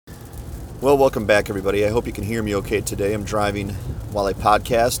Well, welcome back, everybody. I hope you can hear me okay today. I'm driving while I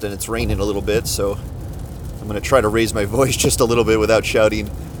podcast, and it's raining a little bit, so I'm going to try to raise my voice just a little bit without shouting,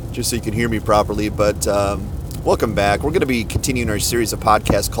 just so you can hear me properly. But welcome back. We're going to be continuing our series of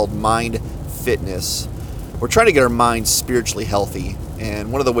podcasts called Mind Fitness. We're trying to get our minds spiritually healthy,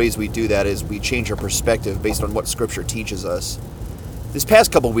 and one of the ways we do that is we change our perspective based on what Scripture teaches us. This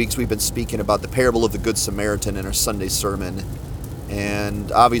past couple weeks, we've been speaking about the parable of the Good Samaritan in our Sunday sermon.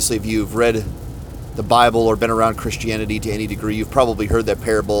 And obviously, if you've read the Bible or been around Christianity to any degree, you've probably heard that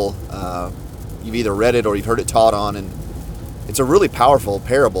parable. You've either read it or you've heard it taught on, and it's a really powerful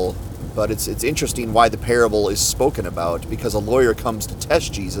parable. But it's interesting why the parable is spoken about, because a lawyer comes to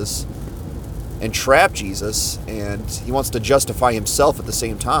test Jesus and trap Jesus, and he wants to justify himself at the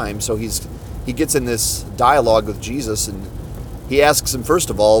same time. So he gets in this dialogue with Jesus, and he asks him, first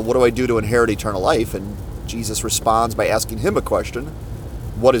of all, what do I do to inherit eternal life? And Jesus responds by asking him a question,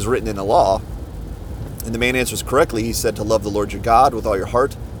 what is written in the law? And the man answers correctly. He said to love the Lord your God with all your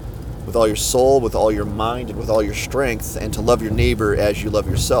heart, with all your soul, with all your mind, and with all your strength, and to love your neighbor as you love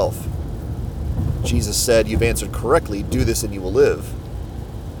yourself. Jesus said, you've answered correctly, do this and you will live.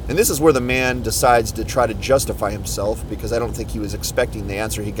 And this is where the man decides to try to justify himself, because I don't think he was expecting the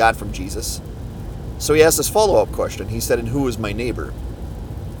answer he got from Jesus. So he asked this follow-up question. He said, and who is my neighbor?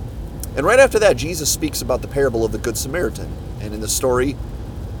 And right after that, Jesus speaks about the parable of the Good Samaritan. And in the story,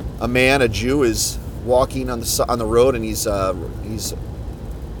 a Jew, is walking on the road, and he's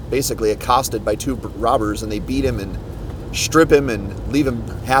basically accosted by two robbers, and they beat him and strip him and leave him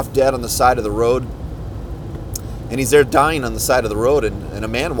half dead on the side of the road. And he's there dying on the side of the road, and a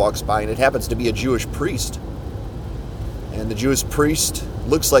man walks by, and it happens to be a Jewish priest. And the Jewish priest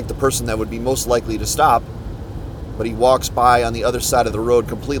looks like the person that would be most likely to stop, but he walks by on the other side of the road,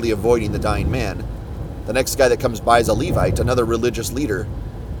 completely avoiding the dying man. The next guy that comes by is a Levite, another religious leader.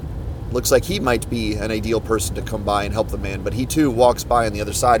 Looks like he might be an ideal person to come by and help the man, but he too walks by on the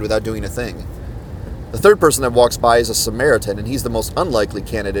other side without doing a thing. The third person that walks by is a Samaritan, and he's the most unlikely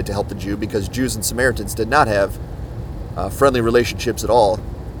candidate to help the Jew, because Jews and Samaritans did not have friendly relationships at all.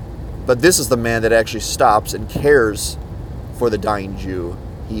 But this is the man that actually stops and cares for the dying Jew.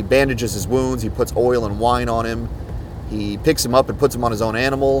 He bandages his wounds, he puts oil and wine on him, he picks him up and puts him on his own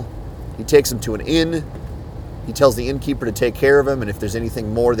animal, he takes him to an inn, he tells the innkeeper to take care of him, and if there's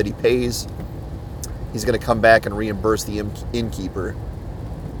anything more that he pays, he's going to come back and reimburse the innkeeper.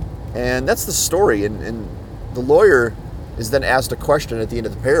 And that's the story, and the lawyer is then asked a question at the end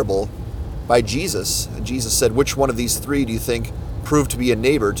of the parable by Jesus. And Jesus said, which one of these three do you think proved to be a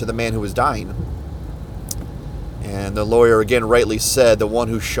neighbor to the man who was dying? And the lawyer again rightly said, the one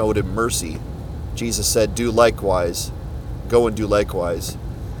who showed him mercy. Jesus said, do likewise. Go and do likewise.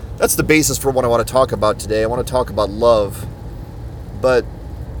 That's the basis for what I want to talk about today. I want to talk about love. But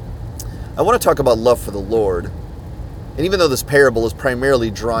I want to talk about love for the Lord. And even though this parable is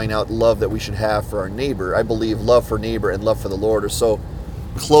primarily drawing out love that we should have for our neighbor, I believe love for neighbor and love for the Lord are so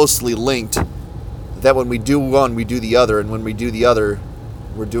closely linked that when we do one, we do the other. And when we do the other,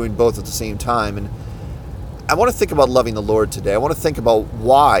 we're doing both at the same time. And I want to think about loving the Lord today. I want to think about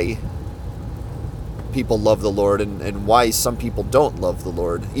why people love the Lord and why some people don't love the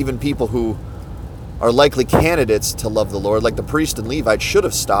Lord. Even people who are likely candidates to love the Lord, like the priest and Levite, should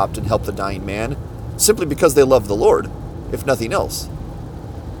have stopped and helped the dying man simply because they love the Lord, if nothing else.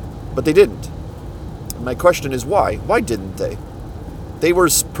 But they didn't. And my question is why? Why didn't they? They were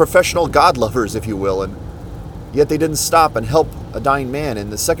professional God lovers, if you will, and yet they didn't stop and help a dying man.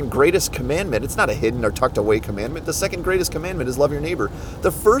 And the second greatest commandment, it's not a hidden or tucked away commandment. The second greatest commandment is love your neighbor.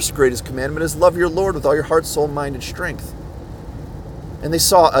 The first greatest commandment is love your Lord with all your heart, soul, mind, and strength. And they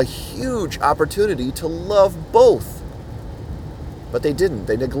saw a huge opportunity to love both. But they didn't.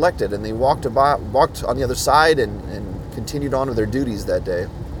 They neglected, and they walked on the other side and continued on with their duties that day.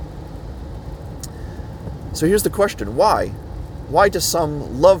 So here's the question. Why? Why do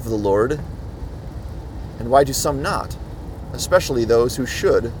some love the Lord, and why do some not? Especially those who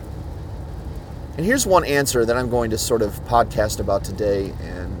should. And here's one answer that I'm going to sort of podcast about today,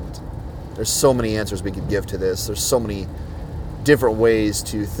 and there's so many answers we could give to this. There's so many different ways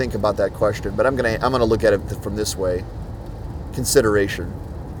to think about that question, but I'm gonna look at it from this way. Consideration.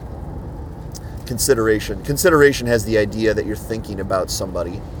 Consideration has the idea that you're thinking about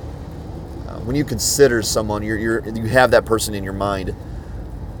somebody. When you consider someone, you have that person in your mind.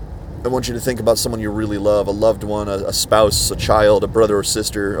 I want you to think about someone you really love, a loved one, a spouse, a child, a brother or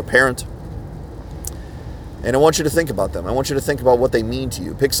sister, a parent. And I want you to think about them. I want you to think about what they mean to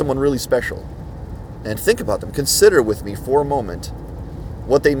you. Pick someone really special and think about them. Consider with me for a moment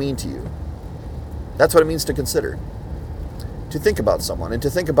what they mean to you. That's what it means to consider. To think about someone and to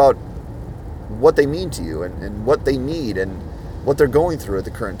think about what they mean to you and what they need and what they're going through at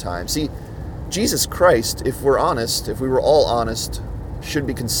the current time. See, Jesus Christ, if we're honest, if we were all honest, should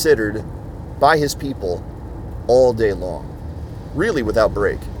be considered by his people all day long, really without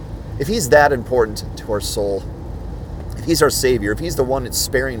break. If he's that important to our soul, if he's our Savior, if he's the one that's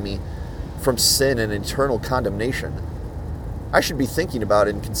sparing me from sin and eternal condemnation, I should be thinking about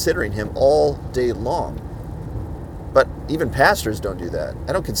and considering him all day long. But even pastors don't do that.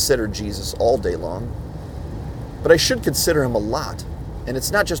 I don't consider Jesus all day long, but I should consider him a lot. And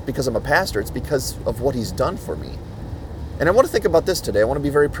it's not just because I'm a pastor, it's because of what he's done for me. And I want to think about this today. I want to be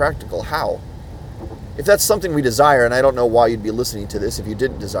very practical. How? If that's something we desire, and I don't know why you'd be listening to this if you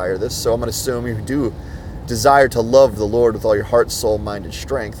didn't desire this, so I'm going to assume you do desire to love the Lord with all your heart, soul, mind, and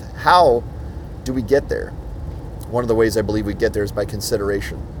strength. How do we get there? One of the ways I believe we get there is by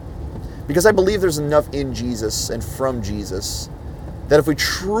consideration. Because I believe there's enough in Jesus and from Jesus that if we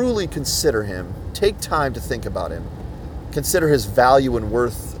truly consider him, take time to think about him, consider his value and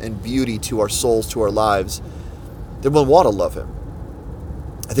worth and beauty to our souls, to our lives, then we'll want to love him.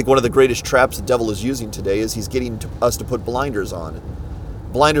 I think one of the greatest traps the devil is using today is he's getting us to put blinders on.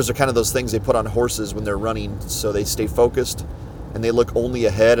 Blinders are kind of those things they put on horses when they're running so they stay focused and they look only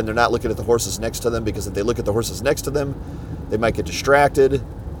ahead and they're not looking at the horses next to them, because if they look at the horses next to them, they might get distracted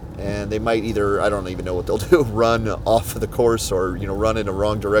and they might either, I don't even know what they'll do, run off of the course or, run in a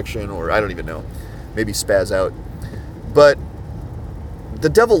wrong direction, or I don't even know, maybe spaz out. But the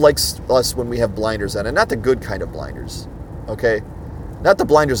devil likes us when we have blinders on, and not the good kind of blinders, okay? Not the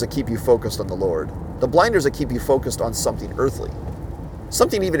blinders that keep you focused on the Lord. The blinders that keep you focused on something earthly.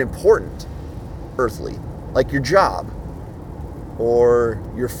 Something even important, earthly, like your job, or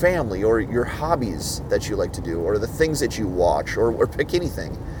your family, or your hobbies that you like to do, or the things that you watch, or pick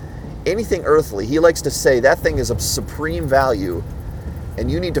anything. Anything earthly, he likes to say that thing is of supreme value,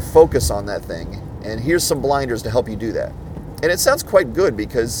 and you need to focus on that thing, and here's some blinders to help you do that. And it sounds quite good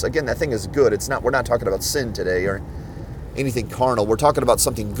because, again, that thing is good. We're not talking about sin today or anything carnal. We're talking about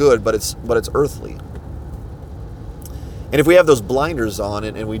something good, but it's earthly. And if we have those blinders on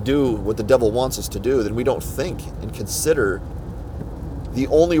and we do what the devil wants us to do, then we don't think and consider the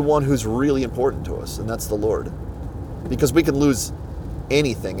only one who's really important to us, and that's the Lord. Because we can lose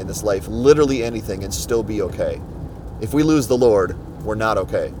anything in this life, literally anything, and still be okay. If we lose the Lord, we're not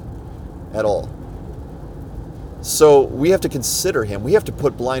okay at all. So we have to consider him. We have to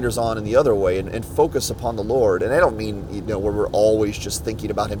put blinders on in the other way and focus upon the Lord. And I don't mean, where we're always just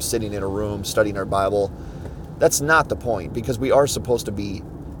thinking about him sitting in a room, studying our Bible. That's not the point, because we are supposed to be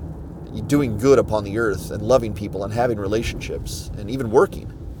doing good upon the earth and loving people and having relationships and even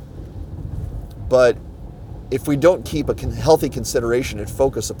working. But if we don't keep a healthy consideration and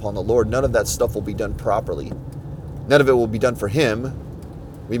focus upon the Lord, none of that stuff will be done properly. None of it will be done for him.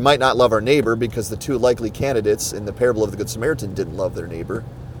 We might not love our neighbor because the two likely candidates in the parable of the Good Samaritan didn't love their neighbor.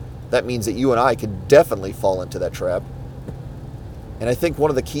 That means that you and I could definitely fall into that trap. And I think one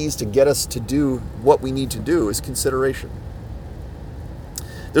of the keys to get us to do what we need to do is consideration.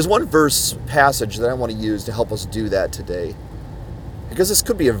 There's one verse passage that I want to use to help us do that today, because this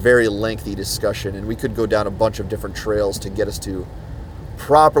could be a very lengthy discussion and we could go down a bunch of different trails to get us to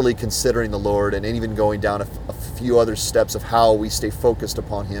properly considering the Lord and even going down a few other steps of how we stay focused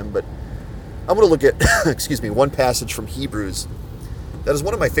upon him. But I'm going to look at one passage from Hebrews that is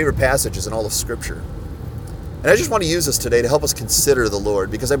one of my favorite passages in all of Scripture. And I just want to use this today to help us consider the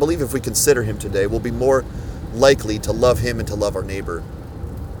Lord, because I believe if we consider him today, we'll be more likely to love him and to love our neighbor.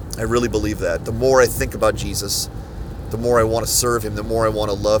 I really believe that. The more I think about Jesus, the more I want to serve him, the more I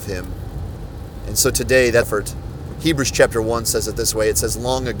want to love him. And so today, that effort, Hebrews chapter 1 says it this way. It says,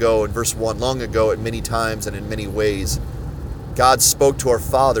 long ago, in verse 1, long ago at many times and in many ways, God spoke to our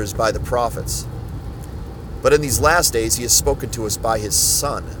fathers by the prophets. But in these last days, he has spoken to us by his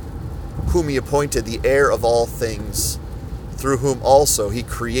Son, whom he appointed the heir of all things, through whom also he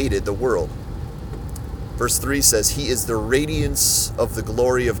created the world. Verse 3 says, he is the radiance of the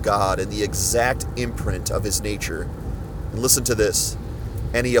glory of God and the exact imprint of his nature. And listen to this.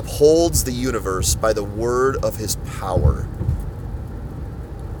 And he upholds the universe by the word of his power.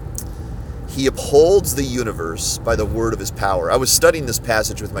 He upholds the universe by the word of his power. I was studying this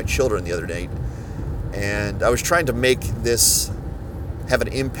passage with my children the other night, and I was trying to make this have an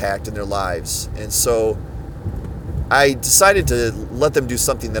impact in their lives. And so I decided to let them do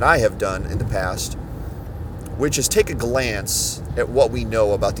something that I have done in the past, which is take a glance at what we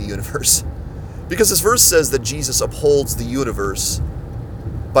know about the universe. Because this verse says that Jesus upholds the universe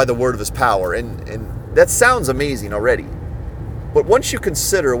by the word of his power. And that sounds amazing already. But once you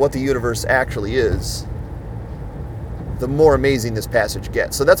consider what the universe actually is, the more amazing this passage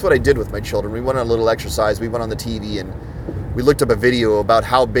gets. So that's what I did with my children. We went on a little exercise. We went on the TV and we looked up a video about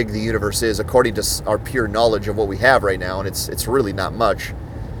how big the universe is according to our pure knowledge of what we have right now, and it's really not much.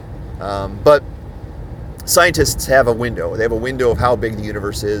 But scientists have a window. They have a window of how big the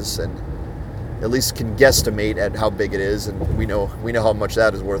universe is, and at least can guesstimate at how big it is, and we know how much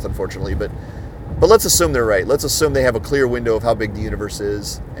that is worth, unfortunately. But let's assume they're right. Let's assume they have a clear window of how big the universe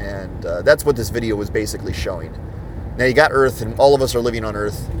is, and that's what this video was basically showing. Now you got Earth, and all of us are living on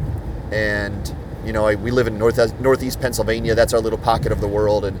Earth, and we live in northeast Pennsylvania. That's our little pocket of the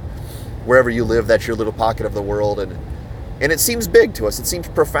world, and wherever you live, that's your little pocket of the world, and it seems big to us. It seems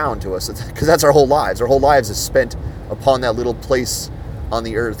profound to us, because that's our whole lives. Our whole lives is spent upon that little place on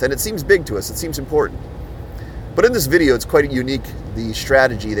the Earth, and it seems big to us. It seems important. But in this video, it's quite unique, the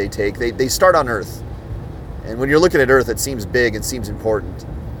strategy they take. They start on Earth, and when you're looking at Earth, it seems big and seems important.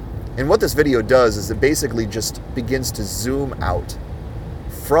 And what this video does is it basically just begins to zoom out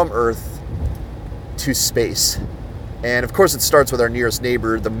from Earth to space. And of course it starts with our nearest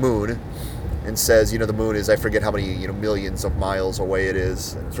neighbor, the moon, and says, the moon is, I forget how many, millions of miles away it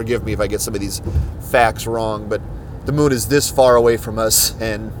is. And forgive me if I get some of these facts wrong, but the moon is this far away from us,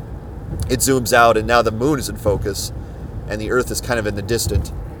 and it zooms out, and now the moon is in focus, and the Earth is kind of in the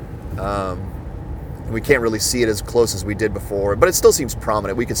distant. We can't really see it as close as we did before, but it still seems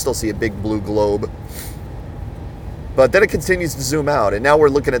prominent. We can still see a big blue globe. But then it continues to zoom out, and now we're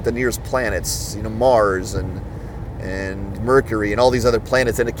looking at the nearest planets, Mars and Mercury and all these other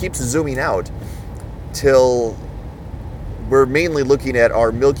planets, and it keeps zooming out till we're mainly looking at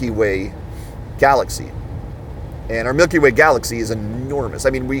our Milky Way galaxy. And our Milky Way galaxy is enormous.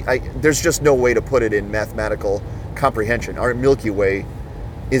 I mean, there's just no way to put it in mathematical comprehension. Our Milky Way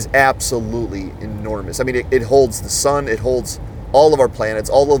is absolutely enormous. I mean, it holds the sun, it holds all of our planets,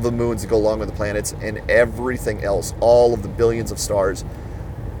 all of the moons that go along with the planets, and everything else, all of the billions of stars,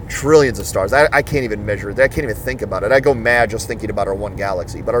 trillions of stars. I can't even measure it. I can't even think about it. I go mad just thinking about our one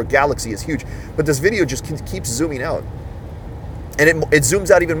galaxy. But our galaxy is huge. But this video just keeps zooming out. And it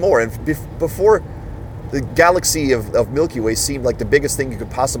zooms out even more. And before, the galaxy of Milky Way seemed like the biggest thing you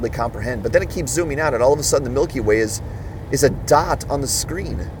could possibly comprehend. But then it keeps zooming out, and all of a sudden the Milky Way is a dot on the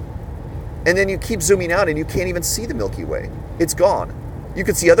screen. And then you keep zooming out, and you can't even see the Milky Way. It's gone. You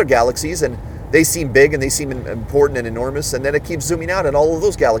can see other galaxies, and they seem big, and they seem important and enormous, and then it keeps zooming out, and all of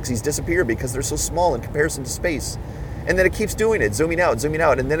those galaxies disappear because they're so small in comparison to space. And then it keeps doing it, zooming out,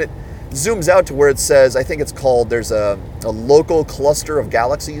 and then it zooms out to where it says, I think it's called, there's a local cluster of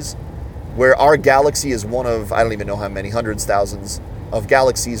galaxies, where our galaxy is one of, I don't even know how many, hundreds, thousands of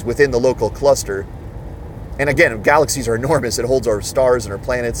galaxies within the local cluster. And again, galaxies are enormous. It holds our stars and our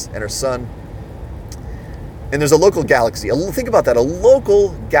planets and our sun. And there's a local galaxy. Think about that. A local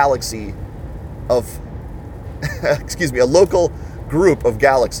galaxy of, a local group of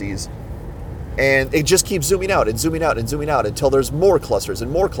galaxies. And it just keeps zooming out and zooming out and zooming out until there's more clusters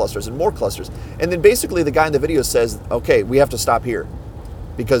and more clusters and more clusters. And then basically the guy in the video says, okay, we have to stop here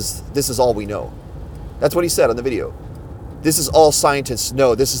because this is all we know. That's what he said on the video. This is all scientists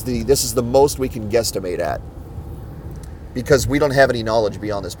know. This is the most we can guesstimate at. Because we don't have any knowledge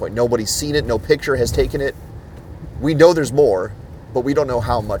beyond this point. Nobody's seen it. No picture has taken it. We know there's more, but we don't know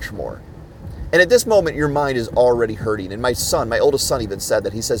how much more. And at this moment, your mind is already hurting. And my oldest son even said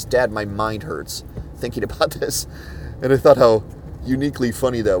that. He says, Dad, my mind hurts thinking about this. And I thought how uniquely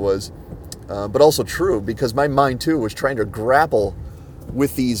funny that was. But also true, because my mind too was trying to grapple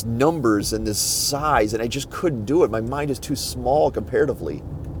with these numbers and this size, and I just couldn't do it. My mind is too small comparatively.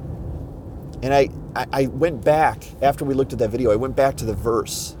 And I went back, after we looked at that video, I went back to the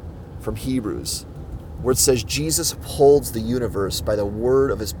verse from Hebrews, where it says, Jesus upholds the universe by the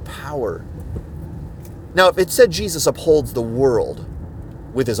word of his power. Now, if it said Jesus upholds the world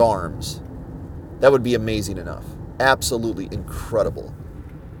with his arms, that would be amazing enough. Absolutely incredible.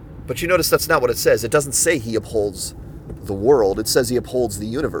 But you notice that's not what it says. It doesn't say he upholds the world. It says he upholds the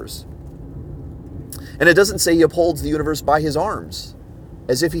universe. And it doesn't say he upholds the universe by his arms,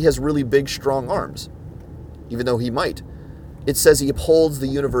 as if he has really big, strong arms, even though he might. It says he upholds the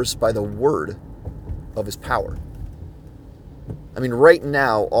universe by the word of his power. I mean, right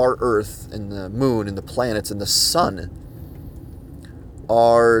now, our Earth and the moon and the planets and the sun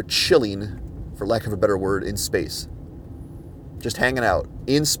are chilling, for lack of a better word, in space. Just hanging out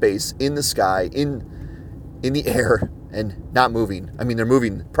in space, in the sky, in the air, and not moving. I mean, they're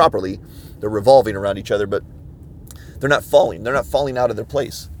moving properly. They're revolving around each other, but they're not falling. They're not falling out of their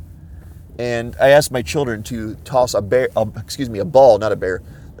place. And I asked my children to toss a ball, not a bear.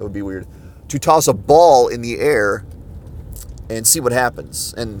 That would be weird. To toss a ball in the air and see what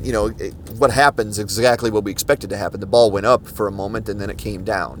happens. And, what happens is exactly what we expected to happen. The ball went up for a moment and then it came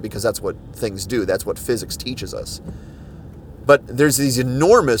down, because that's what things do. That's what physics teaches us. But there's these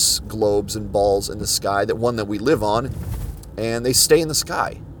enormous globes and balls in the sky, that we live on, and they stay in the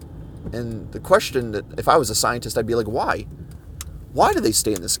sky. And the question that, if I was a scientist, I'd be like, why? Why do they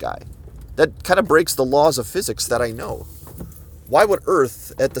stay in the sky? That kind of breaks the laws of physics that I know. Why would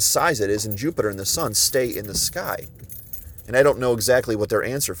Earth, at the size it is, and Jupiter and the sun, stay in the sky? And I don't know exactly what their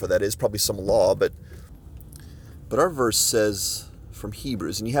answer for that is, probably some law, but our verse says from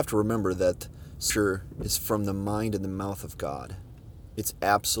Hebrews, and you have to remember that Scripture is from the mind and the mouth of God. It's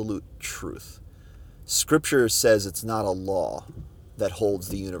absolute truth. Scripture says it's not a law that holds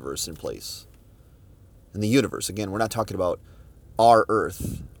the universe in place. And the universe, again, we're not talking about our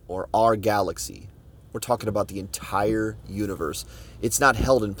Earth or our galaxy. We're talking about the entire universe. It's not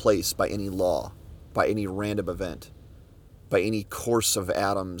held in place by any law, by any random event, by any course of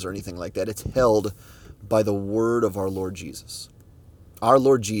atoms or anything like that. It's held by the word of our Lord Jesus. Our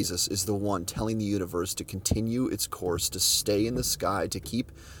Lord Jesus is the one telling the universe to continue its course, to stay in the sky, to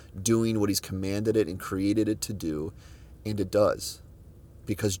keep doing what he's commanded it and created it to do, and it does,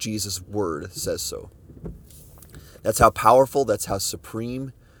 because Jesus' word says so. That's how powerful, that's how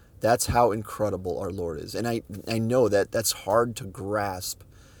supreme, that's how incredible our Lord is. And I know that that's hard to grasp,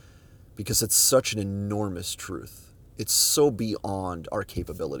 because it's such an enormous truth. It's so beyond our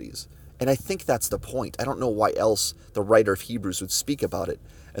capabilities. And I think that's the point. I don't know why else the writer of Hebrews would speak about it,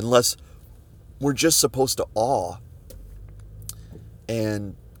 unless we're just supposed to awe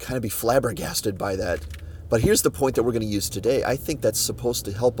and kind of be flabbergasted by that. But here's the point that we're going to use today. I think that's supposed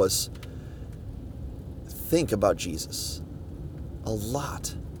to help us think about Jesus a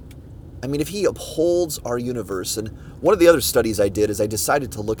lot. I mean, if he upholds our universe, and one of the other studies I did is I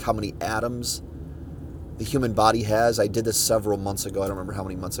decided to look how many atoms the human body has. I did this several months ago. I don't remember how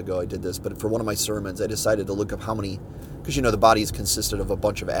many months ago I did this, but for one of my sermons, I decided to look up how many, because the body is consisted of a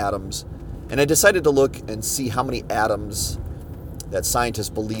bunch of atoms. And I decided to look and see how many atoms that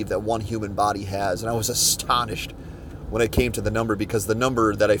scientists believe that one human body has. And I was astonished when it came to the number, because the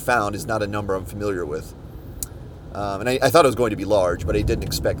number that I found is not a number I'm familiar with. And I thought it was going to be large, but I didn't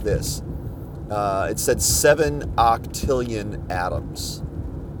expect this. It said 7 octillion atoms.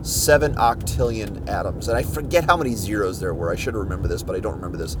 7 octillion atoms. And I forget how many zeros there were. I should remember this, but I don't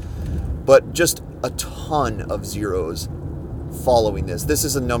remember this. But just a ton of zeros following this. This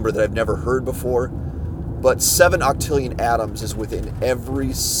is a number that I've never heard before, but 7 octillion atoms is within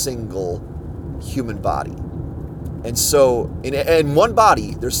every single human body. And so in one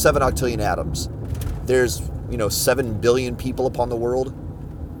body, there's 7 octillion atoms. There's 7 billion people upon the world.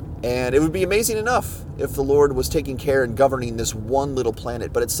 And it would be amazing enough if the Lord was taking care and governing this one little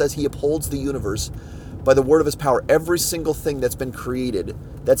planet. But it says he upholds the universe by the word of his power. Every single thing that's been created,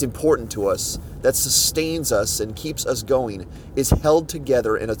 that's important to us, that sustains us and keeps us going, is held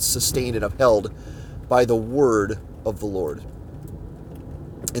together and it's sustained and upheld by the word of the Lord.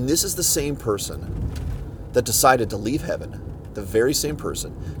 And this is the same person that decided to leave heaven, the very same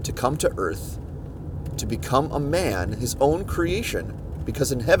person, to come to earth, to become a man, his own creation.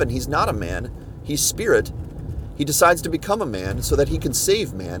 Because in heaven, he's not a man, he's spirit. He decides to become a man so that he can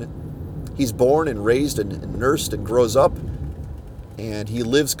save man. He's born and raised and nursed and grows up, and he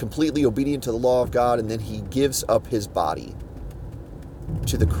lives completely obedient to the law of God, and then he gives up his body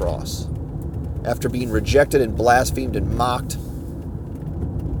to the cross. After being rejected and blasphemed and mocked,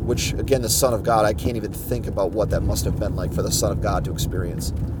 which, again, the Son of God, I can't even think about what that must have been like for the Son of God to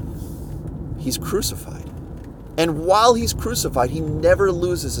experience. He's crucified. And while he's crucified, he never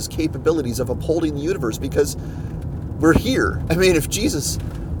loses his capabilities of upholding the universe, because we're here. I mean, if Jesus,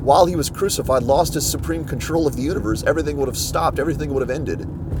 while he was crucified, lost his supreme control of the universe, everything would have stopped, everything would have ended.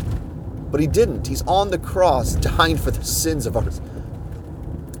 But he didn't. He's on the cross, dying for the sins of his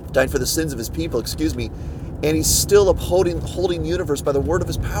people, and he's still holding the universe by the word of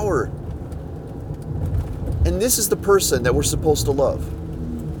his power. And this is the person that we're supposed to love.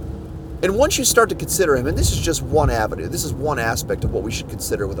 And once you start to consider him, and this is just one avenue, this is one aspect of what we should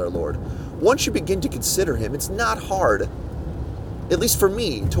consider with our Lord. Once you begin to consider him, it's not hard, at least for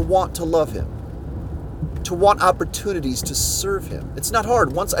me, to want to love him, to want opportunities to serve him. It's not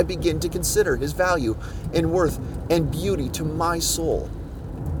hard once I begin to consider his value and worth and beauty to my soul.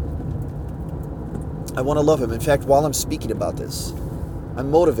 I want to love him. In fact, while I'm speaking about this, I'm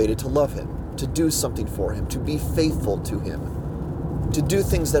motivated to love him, to do something for him, to be faithful to him, to do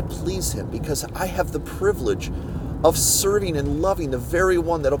things that please him, because I have the privilege of serving and loving the very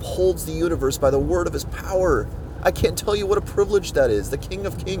one that upholds the universe by the word of his power. I can't tell you what a privilege that is. The King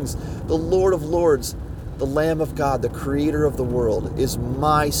of Kings, the Lord of Lords, the Lamb of God, the creator of the world, is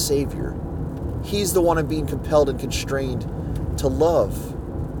my Savior. He's the one I'm being compelled and constrained to love.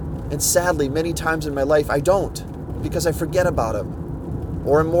 And sadly, many times in my life, I don't, because I forget about him.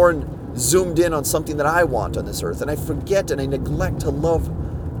 Or I'm more zoomed in on something that I want on this earth, and I forget and I neglect to love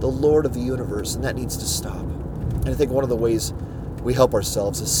the Lord of the universe, and that needs to stop. And I think one of the ways we help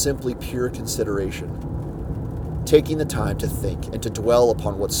ourselves is simply pure consideration. Taking the time to think and to dwell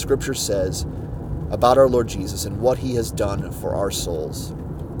upon what Scripture says about our Lord Jesus and what he has done for our souls.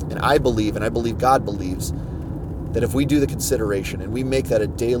 And I believe God believes, that if we do the consideration and we make that a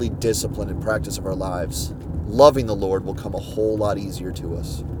daily discipline and practice of our lives, loving the Lord will come a whole lot easier to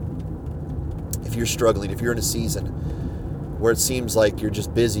us. If you're struggling, if you're in a season where it seems like you're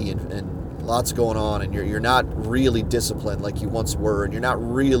just busy and lots going on and you're not really disciplined like you once were, and you're not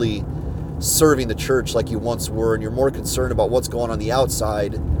really serving the church like you once were, and you're more concerned about what's going on the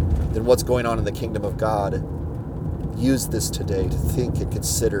outside than what's going on in the kingdom of God, use this today to think and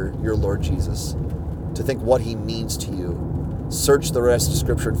consider your Lord Jesus, to think what he means to you. Search the rest of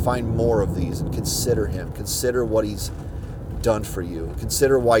Scripture and find more of these and consider him. Consider what he's done for you.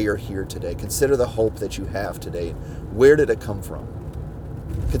 Consider why you're here today. Consider the hope that you have today. Where did it come from?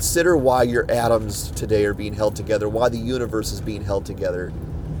 Consider why your atoms today are being held together, why the universe is being held together.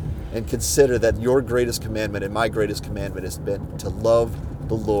 And consider that your greatest commandment and my greatest commandment has been to love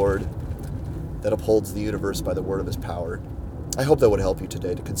the Lord that upholds the universe by the word of his power. I hope that would help you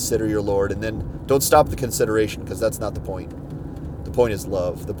today to consider your Lord, and then don't stop the consideration, because that's not the point. The point is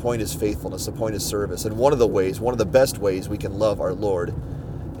love. The point is faithfulness. The point is service. And one of the best ways we can love our Lord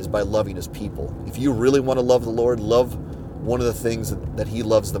is by loving his people. If you really want to love the Lord, love one of the things that he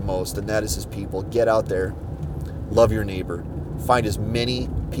loves the most, and that is his people. Get out there, love your neighbor. Find as many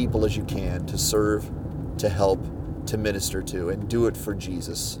people as you can to serve, to help, to minister to, and do it for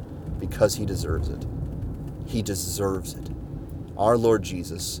Jesus, because he deserves it. He deserves it. Our Lord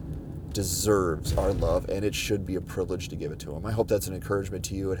Jesus deserves our love, and it should be a privilege to give it to him. I hope that's an encouragement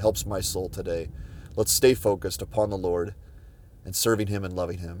to you. It helps my soul today. Let's stay focused upon the Lord and serving him and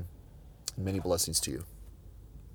loving him. Many blessings to you.